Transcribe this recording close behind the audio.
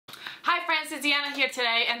joggers, it's Deanna here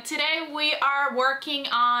today, and today we are working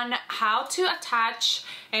on how to attach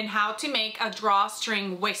and how to make a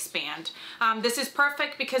drawstring waistband. This is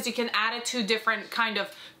perfect because you can add it to different kind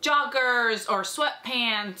of joggers or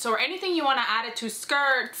sweatpants or anything you want to add it to,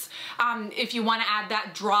 skirts, if you want to add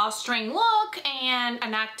that drawstring look and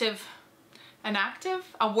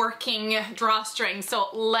a working drawstring. So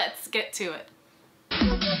let's get to it.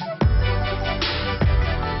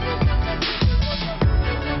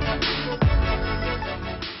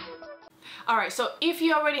 Alright, so if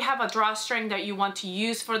you already have a drawstring that you want to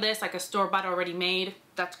use for this, like a store-bought already made,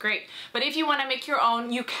 that's great. But if you want to make your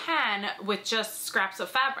own, you can with just scraps of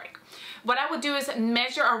fabric. What I would do is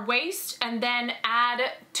measure our waist and then add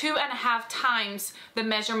 2.5 times the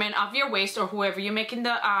measurement of your waist or whoever you're making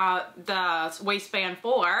the waistband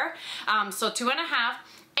for. So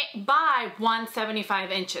 2.5 by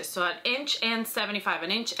 175 inches. So 1 inch and 75,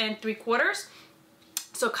 1 inch and 3/4.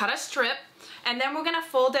 So cut a strip. And then we're gonna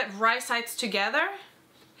fold it right sides together,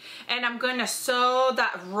 and I'm gonna sew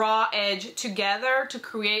that raw edge together to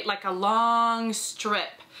create like a long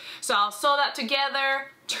strip. So I'll sew that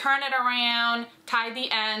together, turn it around, tie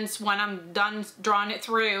the ends when I'm done drawing it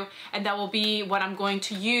through, and that will be what I'm going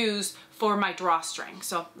to use for my drawstring.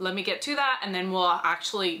 So let me get to that, and then we'll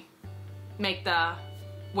actually make the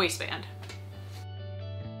waistband.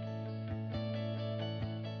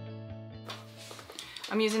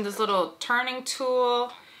 I'm using this little turning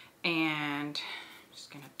tool, and I'm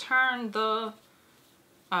just gonna turn the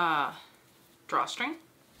drawstring.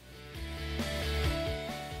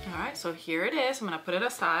 All right, so here it is. I'm gonna put it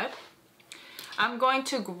aside. I'm going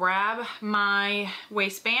to grab my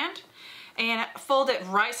waistband and fold it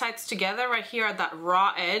right sides together right here at that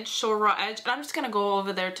raw edge, short raw edge. And I'm just gonna go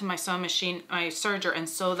over there to my sewing machine, my serger, and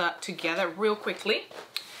sew that together real quickly.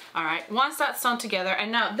 All right, once that's sewn together,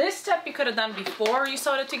 and now this step you could have done before you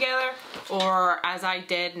sewed it together, or as I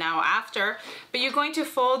did now after, but you're going to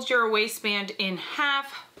fold your waistband in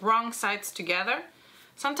half, wrong sides together.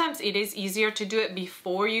 Sometimes it is easier to do it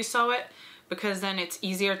before you sew it, because then it's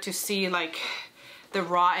easier to see like the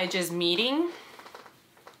raw edges meeting.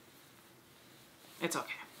 It's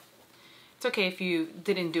okay. It's okay if you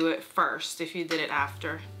didn't do it first, if you did it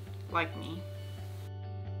after, like me.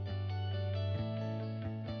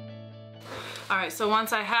 All right, so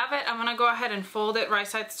once I have it, I'm gonna go ahead and fold it right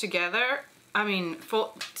sides together.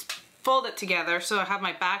 Fold it together, so I have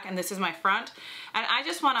my back and this is my front. And I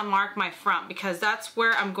just wanna mark my front because that's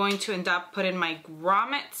where I'm going to end up putting my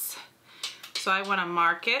grommets. So I wanna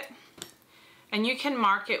mark it. And you can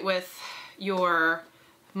mark it with your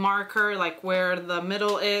marker, like where the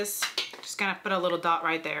middle is. Just gonna put a little dot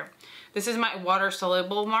right there. This is my water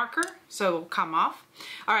soluble marker, so it will come off.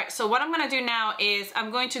 All right, so what I'm gonna do now is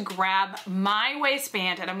I'm going to grab my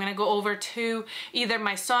waistband and I'm gonna go over to either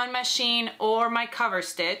my sewing machine or my cover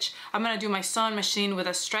stitch. I'm gonna do my sewing machine with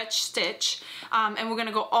a stretch stitch, and we're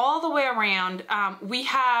gonna go all the way around. We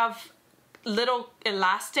have little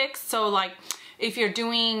elastics, so like if you're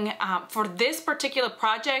doing, for this particular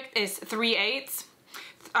project is 3/8,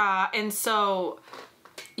 and so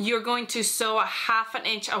you're going to sew a 1/2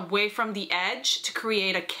 inch away from the edge to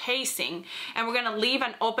create a casing, and we're gonna leave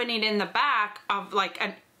an opening in the back of like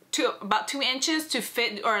about 2 inches to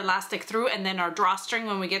fit our elastic through, and then our drawstring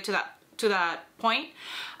when we get to that point.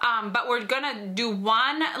 But we're gonna do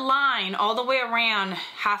one line all the way around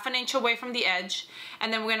 1/2 inch away from the edge,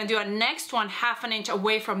 and then we're gonna do a next one 1/2 inch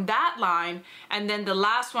away from that line, and then the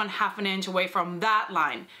last one 1/2 inch away from that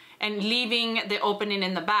line, and leaving the opening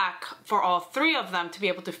in the back for all 3 of them to be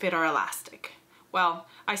able to fit our elastic. Well,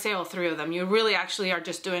 I say all 3 of them. You really actually are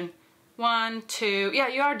just doing 1, 2, yeah,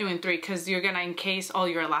 you are doing 3 because you're gonna encase all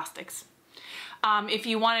your elastics. If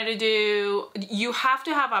you wanted to do, you have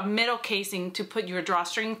to have a middle casing to put your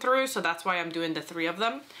drawstring through, so that's why I'm doing the 3 of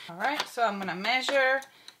them. All right, so I'm gonna measure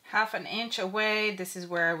 1/2 inch away. This is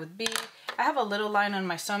where I would be. I have a little line on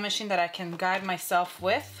my sewing machine that I can guide myself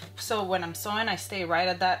with. So when I'm sewing, I stay right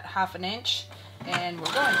at that 1/2 inch, and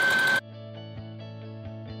we're going.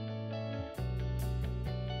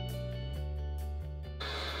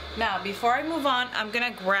 Now, before I move on, I'm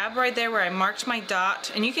gonna grab right there where I marked my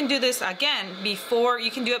dot, and you can do this again before,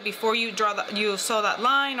 you can do it before you you sew that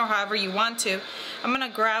line or however you want to. I'm gonna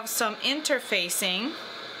grab some interfacing,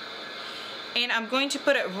 and I'm going to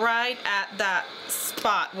put it right at that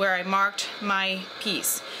spot where I marked my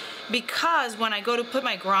piece. Because when I go to put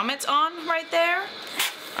my grommets on right there,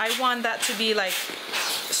 I want that to be like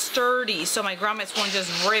sturdy so my grommets won't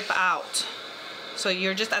just rip out. So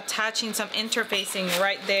you're just attaching some interfacing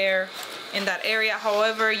right there in that area,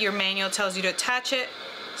 however your manual tells you to attach it.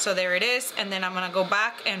 So there it is, and then I'm gonna go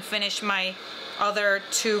back and finish my other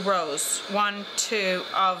 2 rows, 1, 2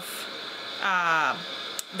 of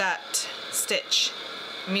that stitch.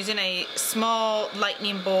 I'm using a small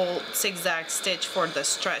lightning bolt zigzag stitch for the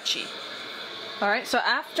stretchy. Alright, so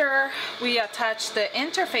after we attach the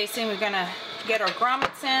interfacing, we're gonna get our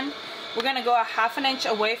grommets in. We're gonna go a 1/2 inch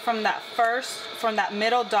away from that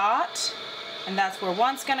middle dot, and that's where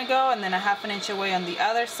one's gonna go, and then a 1/2 inch away on the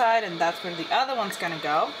other side, and that's where the other one's gonna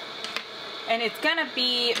go. And it's gonna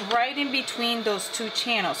be right in between those 2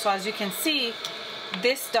 channels. So as you can see,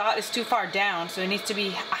 this dot is too far down, so it needs to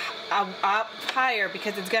be up higher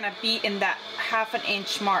because it's gonna be in that 1/2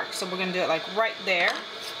 inch mark. So we're gonna do it like right there.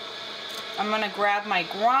 I'm gonna grab my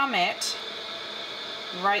grommet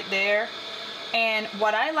right there, and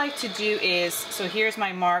what I like to do is, so here's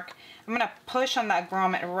my mark, I'm gonna push on that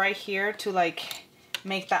grommet right here to like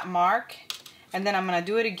make that mark, and then I'm gonna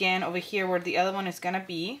do it again over here where the other one is gonna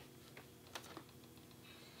be.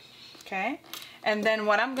 Okay, and then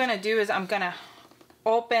what I'm gonna do is I'm gonna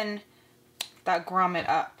open that grommet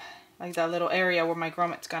up, like that little area where my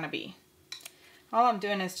grommet's gonna be. All I'm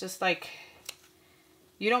doing is just like,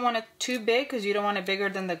 you don't want it too big because you don't want it bigger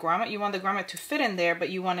than the grommet. You want the grommet to fit in there, but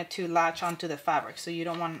you want it to latch onto the fabric, so you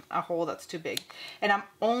don't want a hole that's too big. And I'm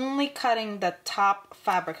only cutting the top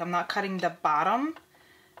fabric. I'm not cutting the bottom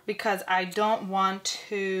because I don't want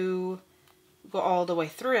to go all the way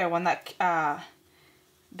through. I want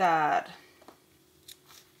that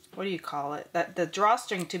what do you call it? The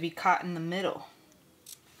drawstring to be caught in the middle.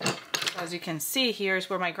 So as you can see, here's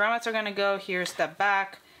where my grommets are gonna go. Here's the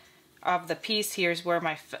back of the piece. Here's where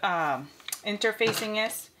my interfacing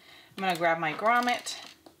is. I'm gonna grab my grommet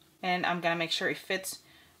and I'm gonna make sure it fits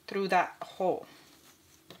through that hole.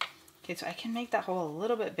 Okay, so I can make that hole a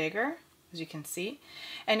little bit bigger, as you can see,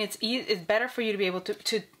 and it's better for you to be able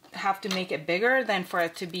to have to make it bigger than for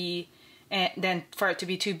it to be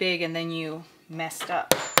too big and then you messed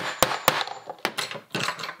up.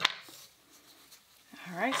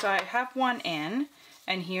 All right, so I have one in,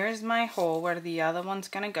 and here's my hole where the other one's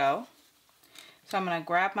gonna go. So I'm gonna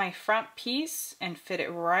grab my front piece and fit it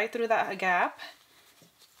right through that gap.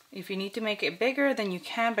 If you need to make it bigger, then you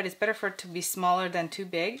can, but it's better for it to be smaller than too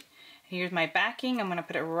big. Here's my backing. I'm gonna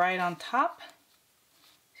put it right on top.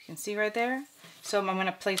 You can see right there. So I'm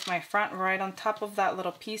gonna place my front right on top of that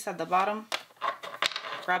little piece at the bottom.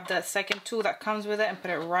 Grab that second tool that comes with it and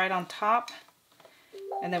put it right on top.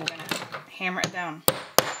 And then we're gonna hammer it down.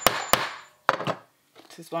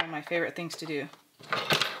 This is one of my favorite things to do.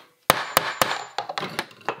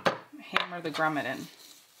 Hammer the grommet in.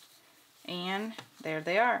 And there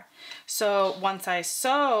they are. So once I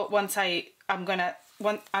sew, I'm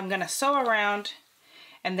gonna sew around,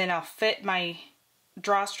 and then I'll fit my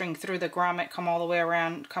drawstring through the grommet, come all the way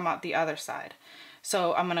around, come out the other side.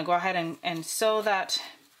 So I'm gonna go ahead and sew that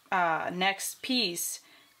next piece,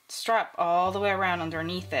 strap all the way around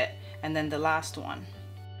underneath it, and then the last one.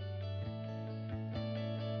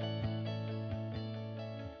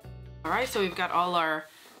 Alright, so we've got all our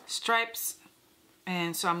stripes,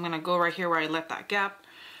 and so I'm gonna go right here where I left that gap.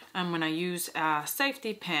 I'm gonna use a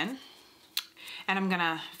safety pin and I'm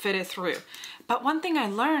gonna fit it through. But one thing I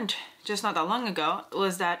learned just not that long ago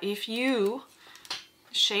was that if you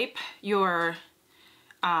shape your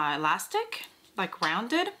elastic like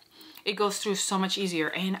rounded, it goes through so much easier.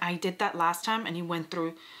 And I did that last time and it went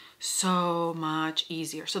through so much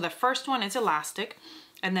easier. So the first one is elastic,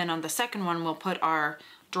 and then on the second one we'll put our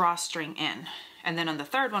drawstring in, and then on the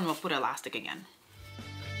third one we'll put elastic again.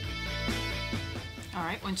 All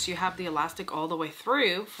right, once you have the elastic all the way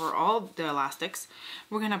through for all the elastics,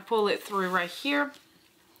 we're gonna pull it through right here,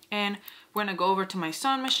 and we're gonna go over to my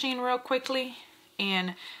sewing machine real quickly,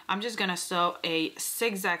 and I'm just gonna sew a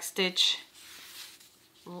zigzag stitch,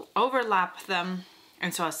 overlap them,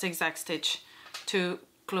 and sew a zigzag stitch to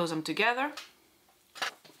close them together.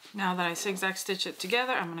 Now that I zigzag stitch it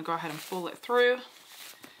together, I'm gonna go ahead and pull it through.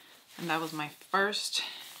 And that was my first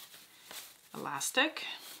elastic.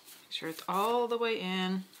 Make sure it's all the way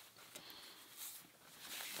in.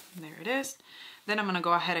 There it is. Then I'm gonna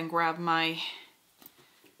go ahead and grab my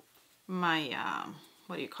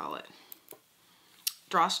what do you call it?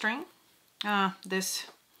 Drawstring. This,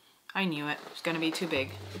 I knew it was gonna be too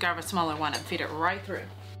big. Grab a smaller one and feed it right through.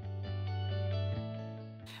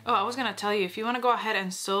 Oh, I was gonna tell you, if you wanna go ahead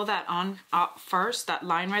and sew that on first, that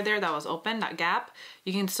line right there that was open, that gap,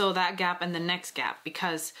 you can sew that gap and the next gap,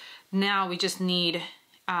 because now we just need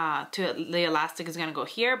the elastic is gonna go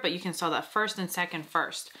here, but you can sew that first and second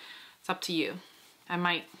first. It's up to you. I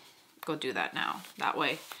might go do that now. That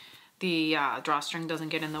way the drawstring doesn't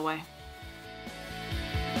get in the way.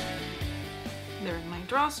 There's my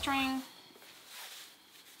drawstring.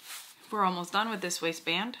 we're almost done with this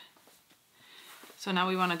waistband. So now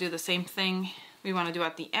we want to do the same thing we want to do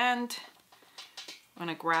at the end. I'm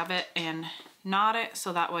going to grab it and knot it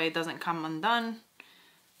so that way it doesn't come undone.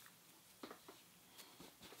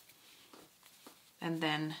 And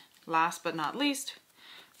then last but not least,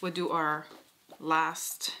 we'll do our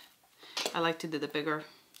last, I like to do the bigger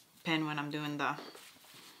pin when I'm doing the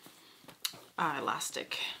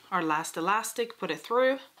elastic. Our last elastic, put it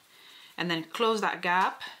through and then close that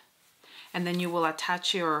gap, and then you will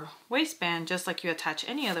attach your waistband just like you attach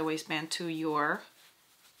any other waistband to your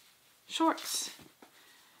shorts.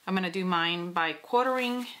 I'm going to do mine by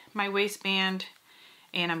quartering my waistband,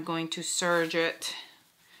 and I'm going to serge it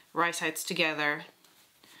right sides together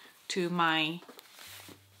to my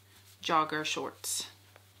jogger shorts.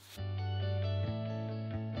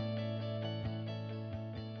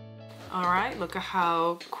 All right, look at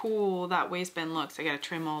how cool that waistband looks. I gotta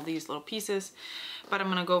trim all these little pieces, but I'm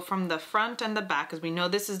gonna go from the front and the back, because we know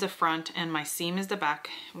this is the front and my seam is the back.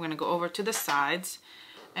 I'm gonna go over to the sides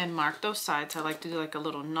and mark those sides. I like to do like a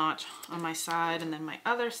little notch on my side and then my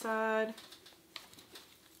other side.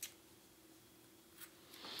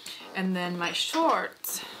 And then my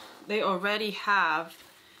shorts, they already have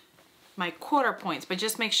my quarter points, but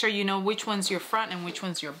just make sure you know which one's your front and which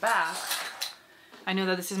one's your back. I know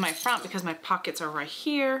that this is my front because my pockets are right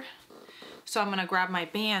here. So I'm gonna grab my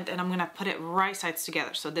band and I'm gonna put it right sides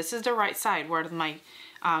together. So this is the right side where my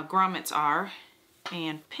grommets are,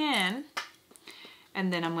 and pin.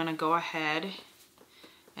 And then I'm gonna go ahead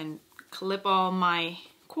and clip all my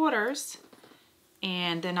quarters,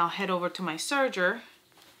 and then I'll head over to my serger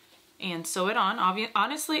and sew it on.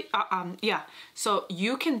 Honestly, yeah. So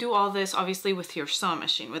you can do all this obviously with your sewing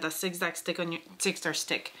machine, with a zigzag stick on your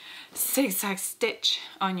zigzag stitch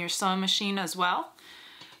on your sewing machine as well.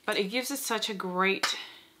 But it gives it such a great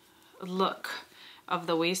look of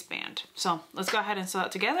the waistband. So let's go ahead and sew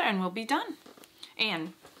that together and we'll be done.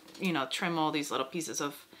 And, you know, trim all these little pieces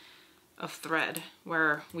of thread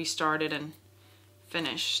where we started and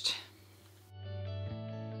finished.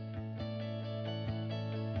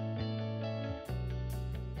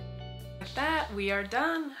 Like that, we are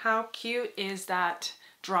done. How cute is that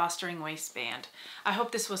drawstring waistband? I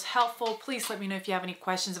hope this was helpful. Please let me know if you have any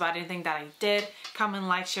questions about anything that I did. Comment,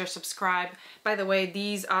 like, share, subscribe. By the way,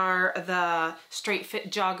 these are the straight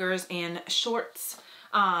fit joggers in shorts,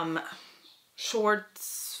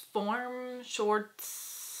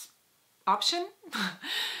 shorts option.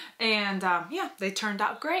 And yeah, they turned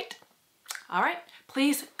out great. All right,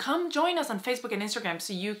 please come join us on Facebook and Instagram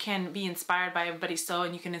so you can be inspired by everybody's sew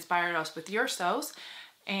and you can inspire us with your sews.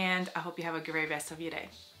 And I hope you have a great rest of your day.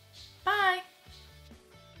 Bye.